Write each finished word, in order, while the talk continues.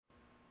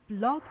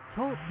Blog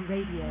Talk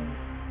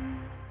Radio.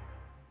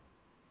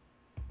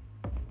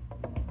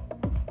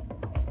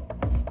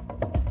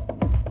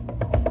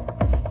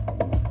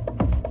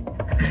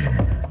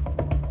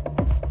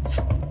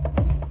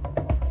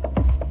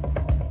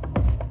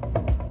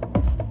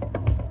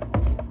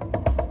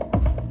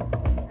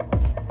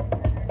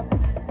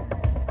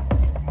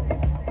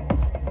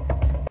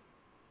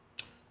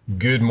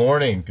 Good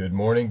morning,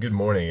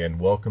 and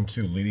welcome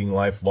to Leading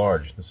Life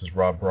Large. This is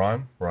Rob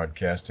Braun,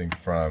 broadcasting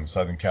from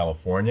Southern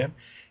California,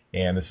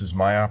 and this is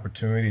my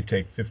opportunity to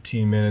take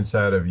 15 minutes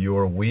out of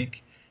your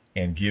week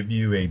and give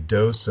you a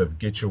dose of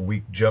get your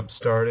week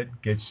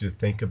jump-started, get you to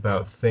think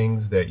about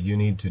things that you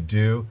need to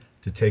do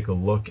to take a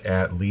look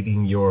at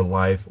leading your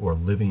life or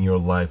living your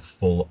life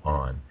full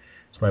on.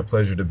 It's my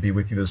pleasure to be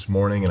with you this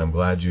morning, and I'm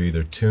glad you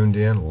either tuned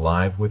in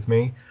live with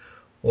me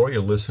or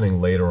you're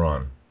listening later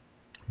on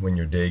when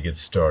your day gets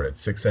started.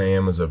 6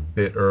 a.m. is a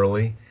bit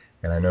early,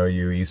 and I know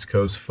you East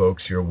Coast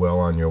folks, you're well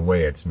on your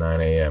way. It's 9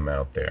 a.m.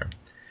 out there.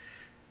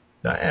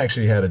 Now, I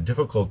actually had a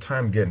difficult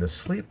time getting to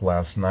sleep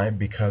last night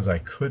because I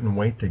couldn't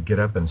wait to get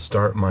up and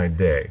start my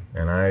day,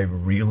 and I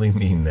really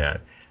mean that.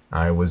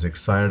 I was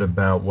excited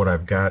about what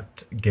I've got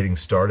getting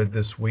started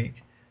this week.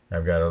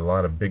 I've got a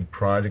lot of big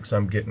projects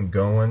I'm getting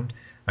going.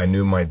 I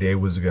knew my day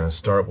was going to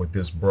start with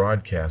this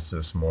broadcast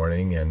this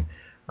morning, and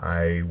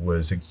I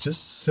was just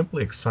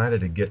simply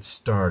excited to get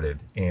started,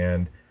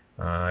 and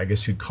I guess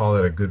you'd call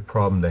it a good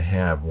problem to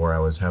have, where I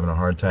was having a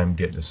hard time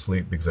getting to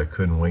sleep because I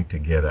couldn't wait to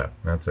get up.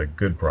 That's a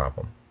good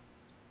problem.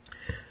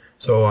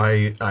 So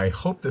I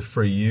hope that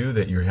for you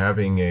that you're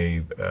having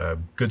a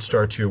good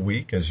start to your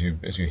week as you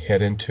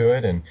head into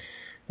it,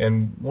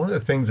 and one of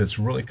the things that's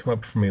really come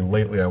up for me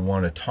lately I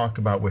want to talk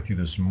about with you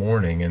this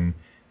morning, and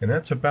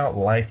that's about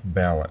life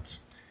balance.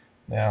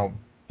 Now,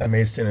 that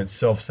may in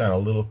itself sound a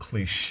little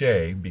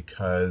cliche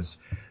because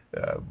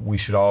we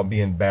should all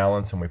be in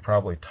balance, and we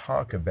probably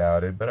talk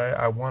about it, but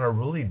I want to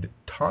really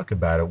talk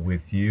about it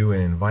with you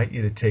and invite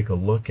you to take a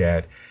look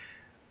at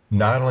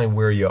not only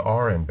where you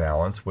are in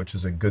balance, which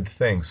is a good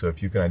thing. So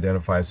if you can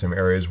identify some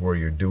areas where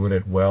you're doing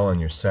it well and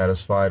you're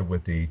satisfied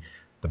with the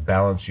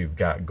balance you've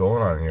got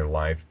going on in your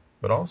life,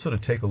 but also to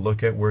take a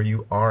look at where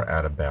you are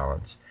out of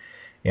balance.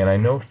 And I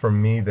know for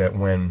me that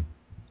when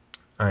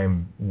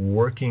I'm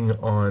working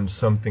on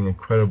something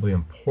incredibly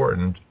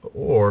important,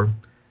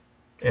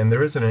 and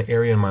there isn't an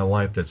area in my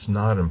life that's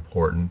not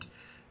important,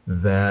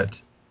 that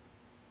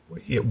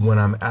when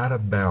I'm out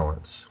of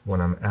balance,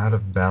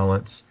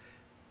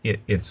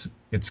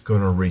 it's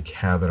going to wreak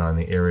havoc on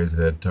the areas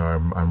that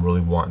I'm really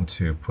wanting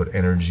to put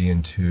energy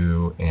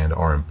into and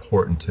are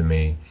important to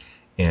me,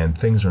 and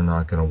things are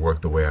not going to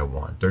work the way I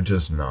want. They're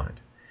just not.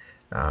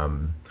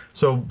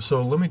 So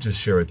let me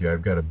just share with you,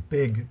 I've got a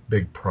big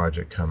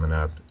project coming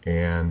up,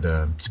 and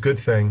it's a good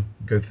thing.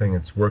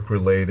 It's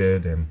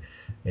work-related,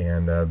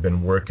 and I've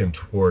been working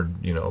toward,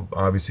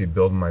 obviously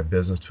building my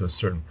business to a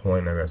certain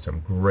point. I've got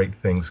some great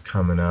things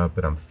coming up,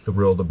 and I'm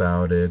thrilled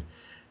about it.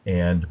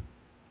 And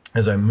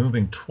as I'm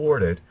moving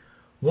toward it,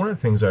 one of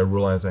the things I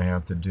realize I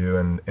have to do,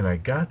 and I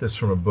got this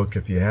from a book.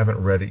 If you haven't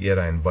read it yet,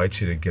 I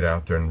invite you to get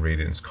out there and read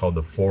it. It's called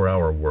The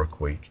 4-Hour Work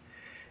Week.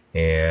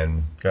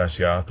 And gosh,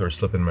 the author is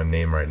slipping my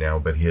name right now,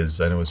 but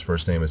I know his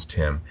first name is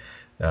Tim.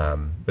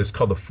 But it's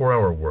called The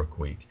 4-Hour Work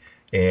Week.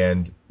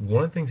 And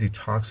one of the things he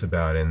talks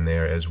about in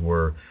there as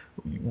we're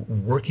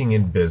working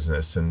in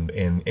business, and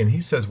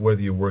he says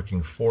whether you're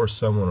working for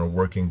someone or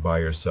working by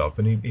yourself,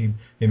 and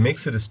he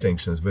makes the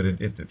distinctions, but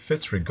it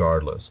fits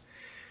regardless.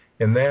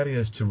 And that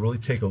is to really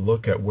take a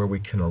look at where we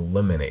can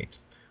eliminate,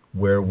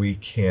 where we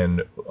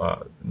can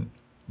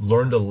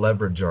learn to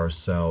leverage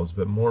ourselves,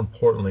 but more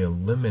importantly,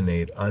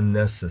 eliminate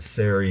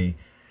unnecessary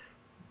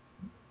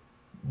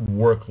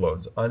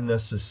workloads,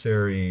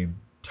 unnecessary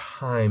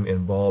time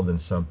involved in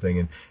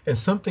something. And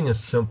something as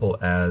simple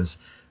as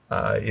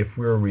if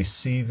we're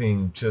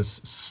receiving just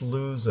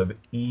slews of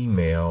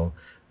email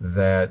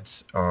that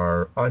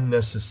are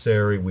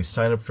unnecessary, we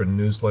sign up for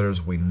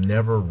newsletters we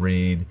never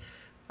read,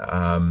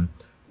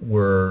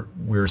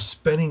 we're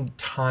spending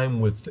time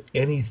with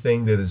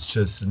anything that is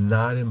just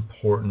not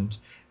important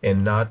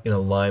and not in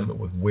alignment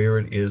with where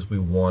it is we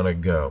want to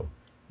go.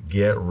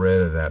 Get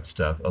rid of that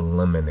stuff.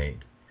 Eliminate.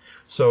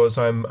 So as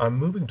I'm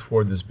moving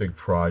toward this big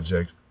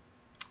project,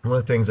 one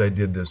of the things I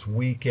did this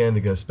weekend,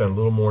 I'm going to spend a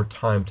little more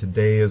time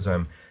today as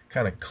I'm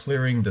kind of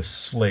clearing the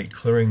slate,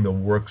 clearing the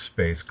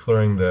workspace,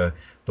 clearing the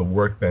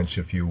workbench,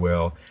 if you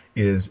will,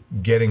 is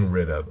getting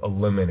rid of,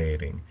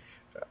 eliminating,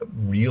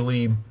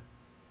 really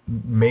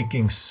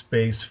making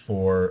space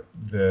for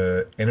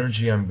the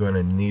energy I'm going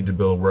to need to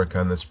be able to work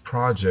on this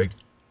project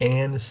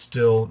and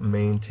still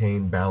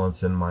maintain balance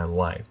in my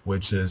life,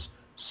 which is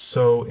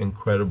so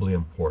incredibly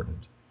important.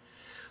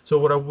 So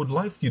what I would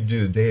like you to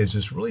do today is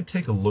just really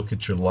take a look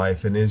at your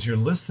life, and as you're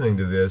listening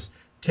to this,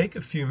 take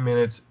a few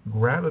minutes,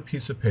 grab a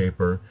piece of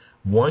paper,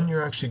 one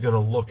you're actually going to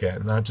look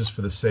at, not just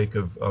for the sake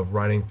of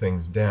writing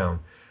things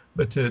down,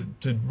 but to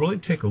really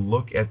take a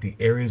look at the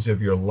areas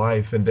of your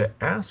life and to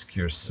ask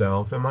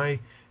yourself, am I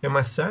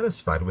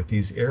satisfied with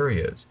these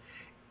areas?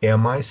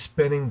 Am I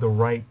spending the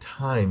right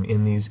time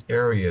in these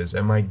areas?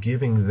 Am I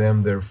giving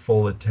them their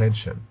full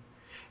attention?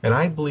 And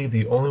I believe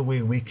the only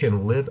way we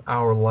can live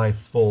our life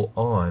full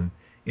on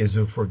is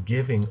if we're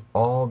giving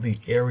all the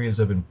areas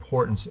of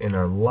importance in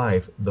our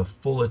life the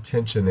full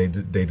attention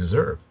they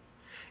deserve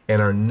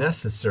and are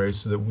necessary,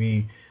 so that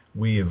we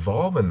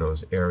evolve in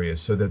those areas,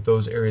 so that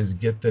those areas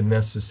get the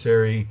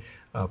necessary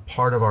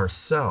part of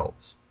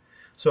ourselves.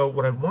 So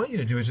what I want you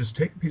to do is just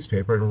take a piece of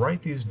paper and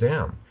write these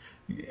down.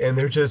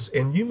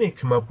 And you may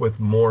come up with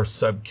more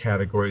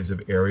subcategories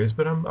of areas,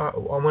 but I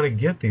want to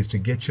get these to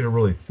get you to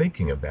really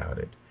thinking about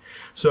it.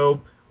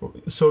 So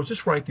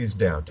just write these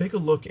down. Take a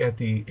look at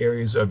the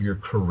areas of your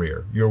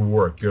career, your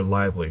work, your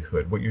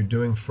livelihood, what you're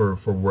doing for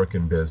work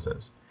and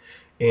business.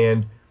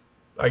 And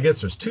I guess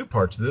there's two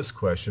parts to this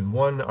question.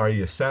 One, are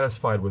you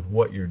satisfied with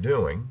what you're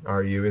doing?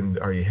 Are you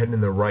heading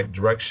in the right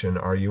direction?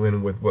 Are you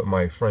in with what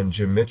my friend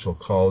Jim Mitchell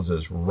calls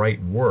as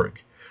right work?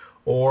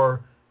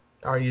 Or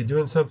are you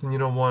doing something you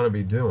don't want to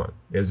be doing?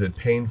 Is it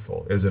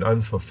painful? Is it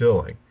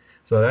unfulfilling?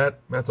 So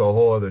that's a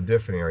whole other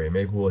different area.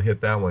 Maybe we'll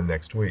hit that one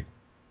next week.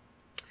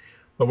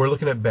 But we're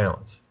looking at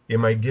balance.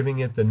 Am I giving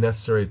it the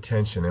necessary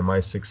attention? Am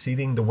I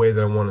succeeding the way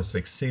that I want to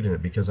succeed in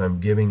it because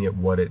I'm giving it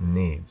what it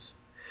needs?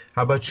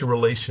 How about your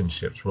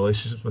relationships?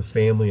 Relationships with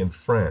family and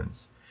friends.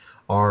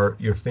 Are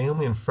your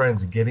family and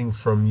friends getting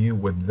from you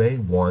what they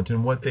want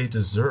and what they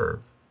deserve?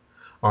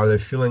 Are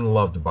they feeling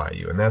loved by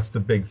you? And that's the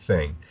big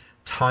thing.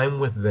 Time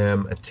with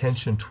them,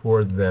 attention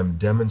toward them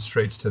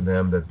demonstrates to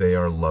them that they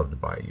are loved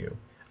by you.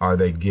 Are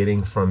they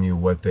getting from you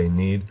what they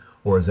need,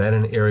 or is that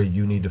an area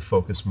you need to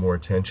focus more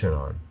attention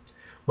on?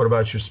 What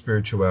about your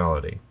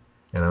spirituality?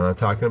 And I'm not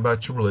talking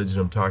about your religion,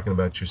 I'm talking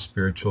about your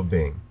spiritual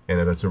being. And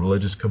if it's a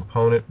religious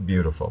component,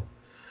 beautiful.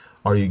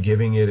 Are you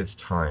giving it its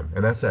time?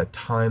 And that's that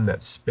time,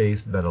 that space,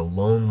 that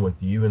alone with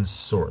you and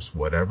Source,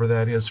 whatever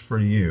that is for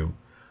you.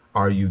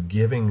 Are you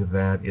giving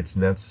that its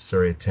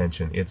necessary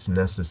attention, its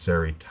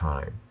necessary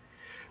time?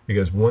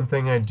 Because one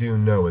thing I do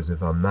know is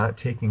if I'm not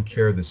taking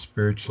care of the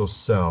spiritual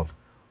self,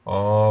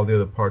 all the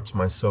other parts of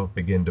myself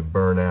begin to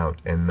burn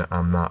out, and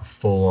I'm not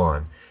full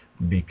on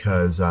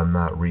because I'm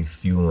not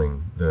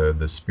refueling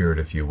the spirit,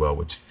 if you will,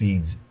 which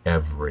feeds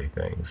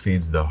everything.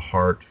 Feeds the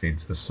heart,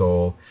 feeds the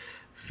soul,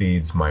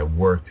 feeds my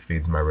work,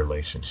 feeds my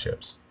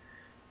relationships.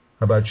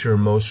 How about your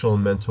emotional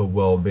and mental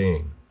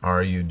well-being?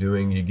 Are you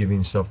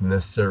giving yourself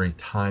necessary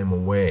time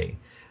away?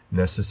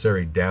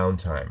 Necessary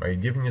downtime? Are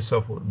you giving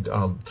yourself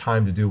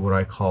time to do what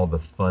I call the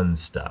fun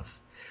stuff?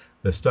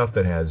 The stuff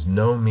that has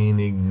no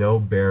meaning, no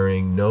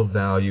bearing, no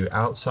value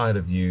outside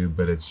of you,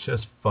 but it's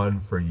just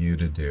fun for you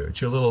to do. It's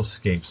your little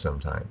escape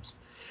sometimes.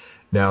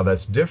 Now,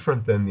 that's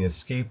different than the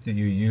escape that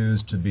you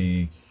use to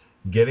be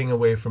getting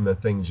away from the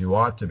things you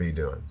ought to be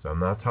doing. So I'm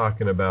not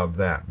talking about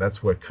that.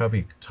 That's what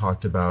Covey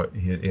talked about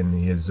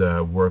in his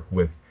work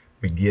with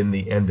Begin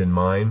the End in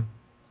Mind.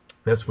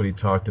 That's what he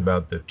talked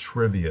about, the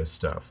trivia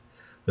stuff.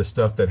 The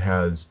stuff that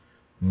has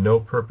no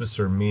purpose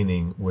or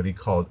meaning, what he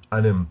called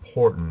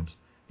unimportant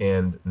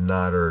and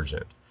not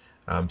urgent.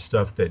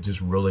 Stuff that just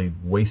really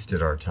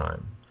wasted our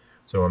time.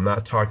 So I'm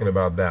not talking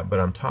about that, but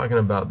I'm talking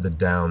about the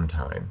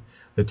downtime.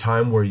 The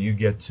time where you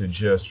get to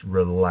just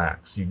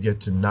relax. You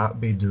get to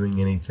not be doing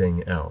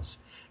anything else.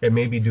 It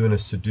may be doing a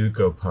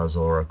Sudoku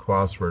puzzle or a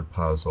crossword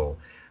puzzle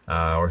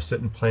or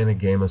sitting playing a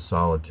game of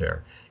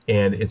solitaire.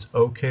 And it's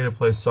okay to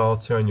play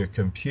solitaire on your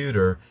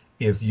computer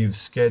if you've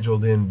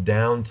scheduled in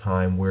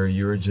downtime where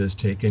you're just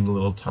taking a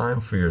little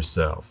time for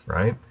yourself,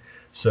 right?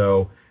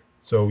 So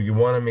you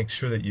want to make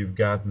sure that you've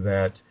got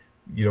that,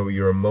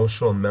 your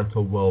emotional and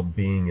mental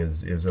well-being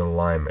is in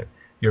alignment.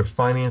 Your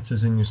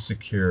finances and your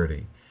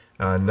security.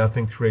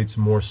 Nothing creates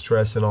more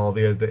stress in all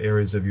the other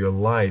areas of your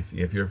life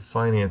if your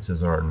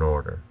finances aren't in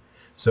order.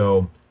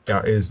 So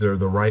is there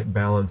the right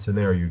balance in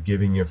there? Are you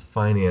giving your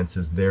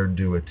finances their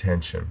due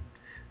attention?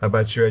 How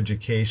about your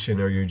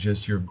education or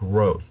your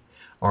growth?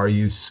 Are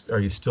you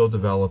still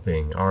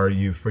developing? Are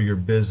you, for your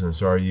business,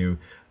 are you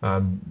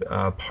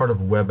part of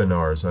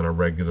webinars on a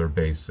regular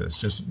basis?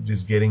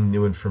 Just getting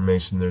new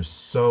information. There's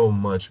so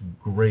much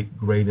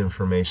great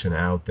information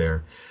out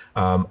there.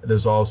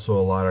 There's also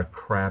a lot of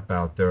crap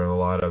out there and a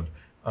lot of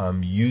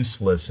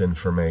useless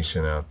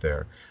information out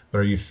there. But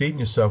are you feeding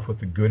yourself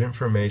with the good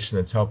information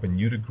that's helping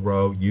you to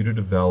grow, you to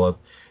develop,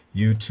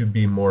 you to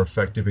be more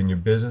effective in your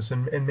business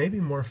and maybe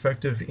more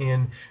effective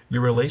in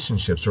your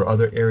relationships or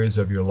other areas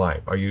of your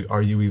life? Are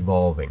you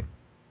evolving?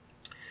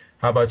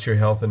 How about your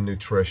health and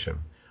nutrition?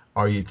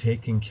 Are you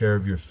taking care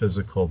of your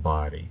physical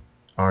body?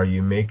 Are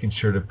you making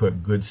sure to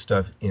put good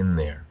stuff in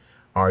there?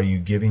 Are you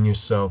giving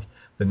yourself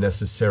the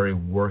necessary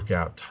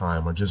workout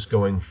time or just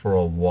going for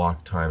a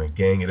walk time? And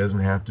gang, it doesn't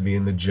have to be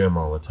in the gym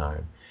all the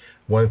time.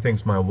 One of the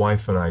things my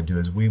wife and I do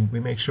is we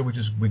make sure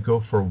we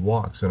go for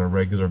walks on a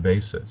regular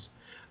basis.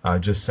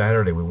 Just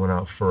Saturday we went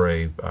out for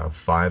a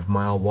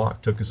 5-mile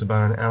walk. Took us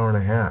about an hour and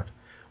a half.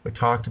 We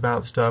talked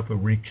about stuff, we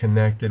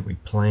reconnected, we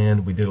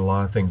planned, we did a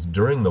lot of things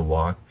during the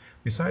walk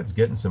besides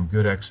getting some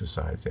good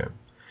exercise in.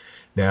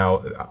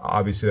 Now,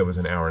 obviously that was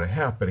an hour and a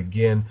half, but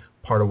again,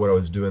 part of what I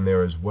was doing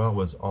there as well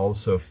was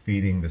also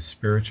feeding the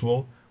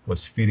spiritual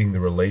What's feeding the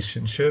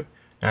relationship?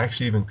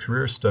 Actually, even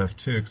career stuff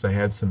too, because I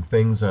had some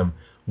things I'm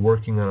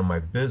working on in my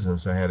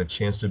business. I had a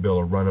chance to be able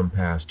to run them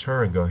past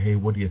her and go, hey,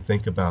 what do you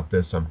think about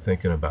this? I'm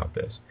thinking about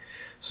this.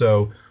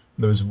 So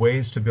there's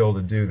ways to be able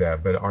to do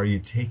that, but are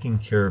you taking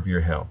care of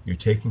your health? You're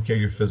taking care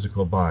of your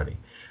physical body.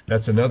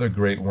 That's another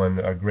great one,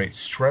 a great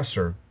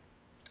stressor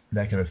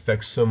that can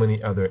affect so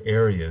many other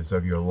areas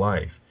of your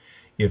life.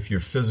 If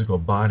your physical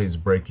body is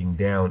breaking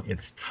down,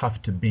 it's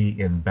tough to be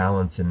in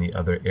balance in the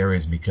other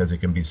areas because it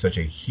can be such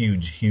a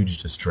huge,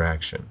 huge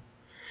distraction.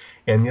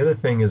 And the other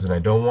thing is, and I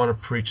don't want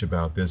to preach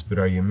about this, but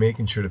are you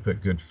making sure to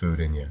put good food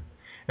in you?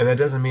 And that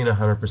doesn't mean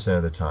 100%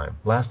 of the time.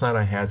 Last night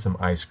I had some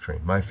ice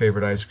cream. My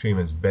favorite ice cream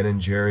is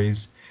Ben &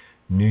 Jerry's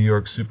New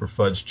York Super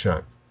Fudge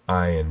Chunk.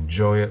 I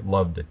enjoy it,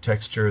 love the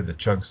texture, the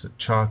chunks of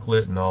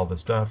chocolate and all the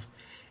stuff,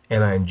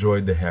 and I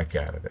enjoyed the heck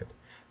out of it.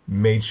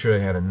 Made sure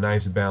I had a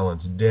nice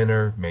balanced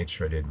dinner, made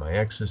sure I did my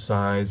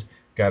exercise,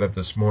 got up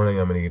this morning,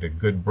 I'm going to eat a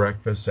good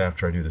breakfast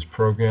after I do this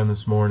program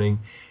this morning,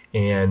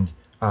 and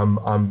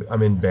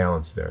I'm in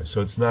balance there.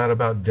 So it's not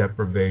about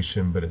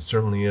deprivation, but it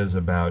certainly is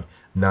about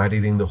not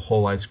eating the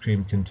whole ice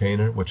cream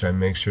container, which I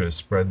make sure to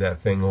spread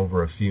that thing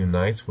over a few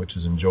nights, which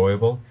is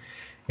enjoyable,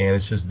 and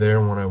it's just there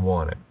when I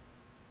want it.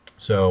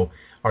 So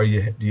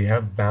do you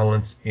have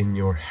balance in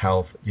your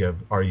health?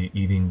 Are you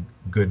eating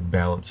good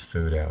balanced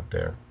food out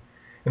there?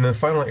 And the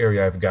final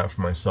area I've got for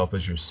myself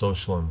is your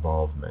social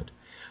involvement.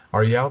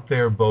 Are you out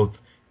there both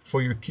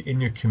in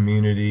your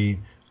community?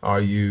 Are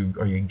you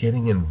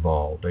getting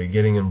involved? Are you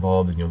getting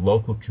involved in your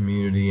local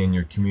community and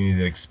your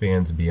community that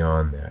expands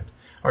beyond that?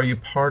 Are you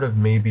part of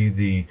maybe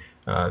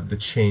the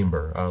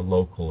chamber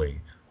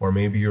locally, or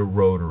maybe your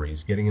Rotaries,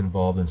 getting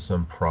involved in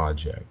some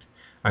project?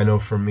 I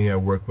know for me, I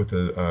work with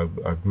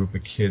a group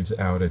of kids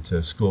out at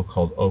a school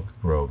called Oak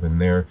Grove, and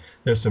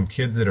there's some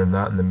kids that are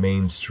not in the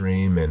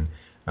mainstream, and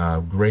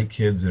great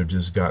kids that have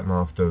just gotten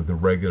off the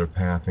regular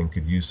path and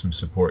could use some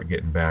support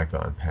getting back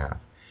on path.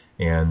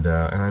 And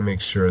I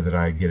make sure that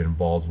I get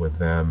involved with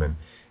them, and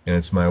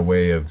it's my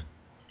way of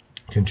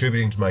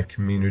contributing to my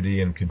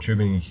community and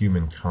contributing to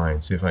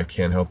humankind. See if I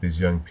can help these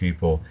young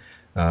people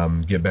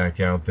get back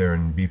out there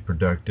and be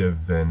productive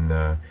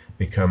and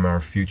become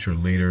our future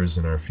leaders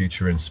and our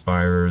future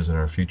inspirers and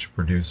our future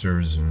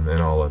producers and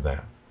all of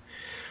that.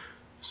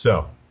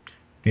 So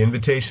the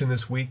invitation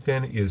this week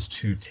then is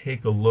to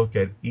take a look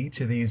at each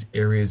of these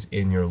areas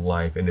in your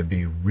life and to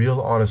be real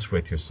honest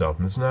with yourself.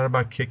 And it's not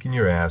about kicking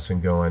your ass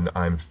and going,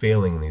 I'm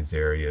failing in these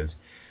areas.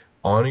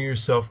 Honor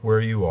yourself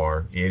where you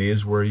are. It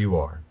is where you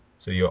are.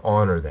 So you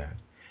honor that.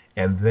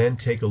 And then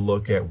take a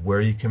look at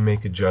where you can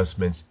make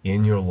adjustments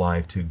in your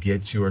life to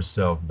get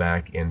yourself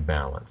back in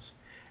balance.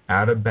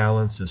 Out of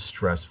balance is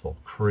stressful,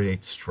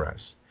 creates stress.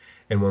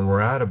 And when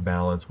we're out of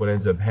balance, what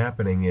ends up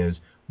happening is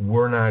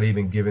we're not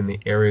even giving the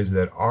areas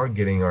that are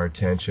getting our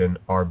attention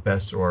our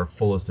best or our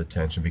fullest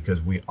attention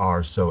because we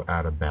are so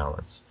out of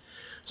balance.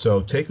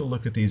 So take a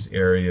look at these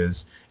areas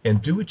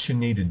and do what you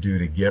need to do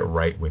to get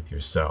right with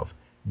yourself.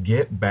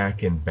 Get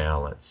back in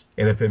balance.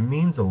 And if it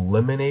means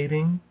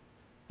eliminating,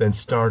 then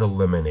start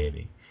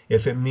eliminating.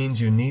 If it means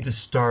you need to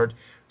start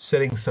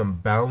setting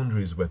some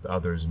boundaries with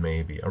others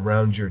maybe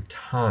around your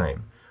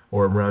time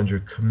or around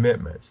your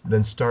commitments,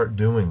 then start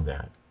doing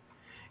that.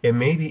 And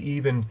maybe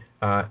even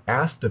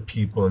ask the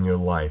people in your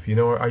life,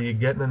 are you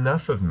getting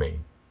enough of me?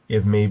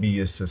 If maybe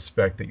you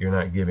suspect that you're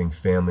not giving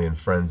family and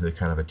friends the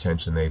kind of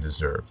attention they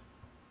deserve.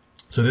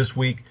 So this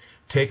week,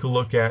 take a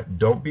look at,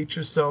 don't beat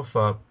yourself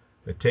up,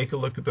 but take a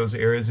look at those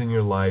areas in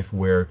your life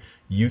where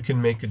you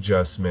can make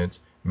adjustments.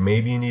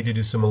 Maybe you need to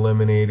do some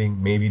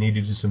eliminating, maybe you need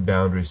to do some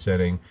boundary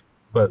setting,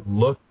 but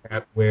look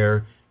at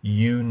where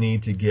you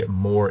need to get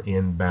more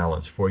in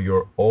balance for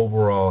your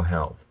overall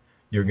health.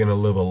 You're going to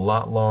live a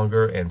lot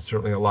longer and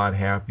certainly a lot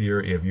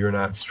happier if you're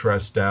not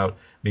stressed out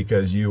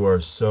because you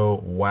are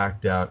so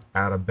whacked out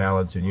of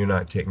balance, and you're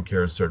not taking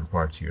care of certain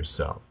parts of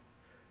yourself.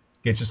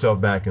 Get yourself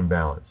back in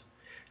balance.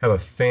 Have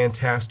a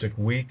fantastic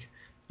week.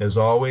 As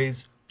always,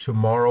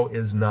 tomorrow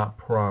is not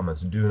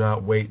promised. Do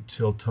not wait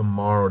till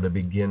tomorrow to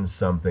begin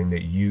something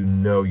that you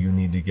know you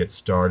need to get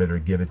started or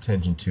give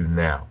attention to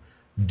now.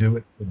 Do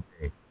it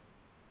today.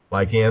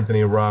 Like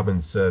Anthony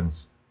Robbins,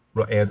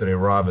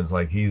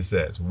 like he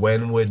says,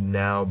 when would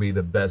now be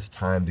the best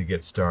time to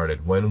get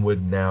started? When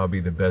would now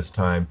be the best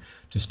time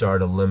to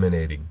start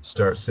eliminating,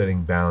 start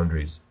setting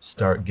boundaries,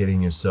 start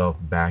getting yourself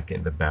back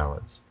into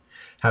balance?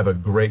 Have a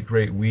great,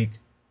 great week.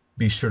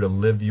 Be sure to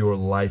live your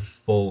life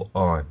full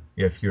on.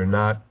 If you're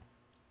not,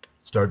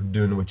 start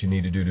doing what you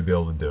need to do to be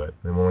able to do it.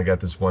 And we only got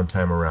this one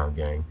time around,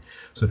 gang.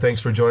 So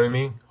thanks for joining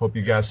me. Hope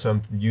you got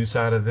some use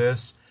out of this.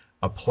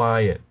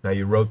 Apply it. Now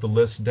you wrote the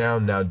list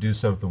down, now do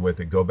something with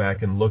it. Go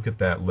back and look at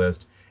that list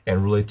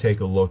and really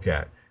take a look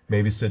at.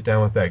 Maybe sit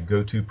down with that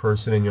go-to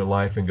person in your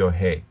life and go,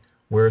 hey,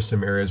 where are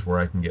some areas where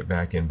I can get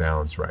back in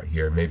balance right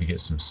here? Maybe get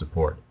some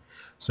support.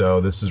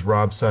 So this is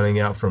Rob signing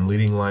out from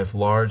Leading Life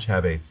Large.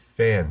 Have a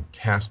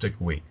fantastic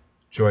week.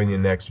 Join you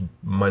next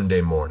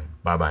Monday morning.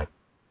 Bye-bye.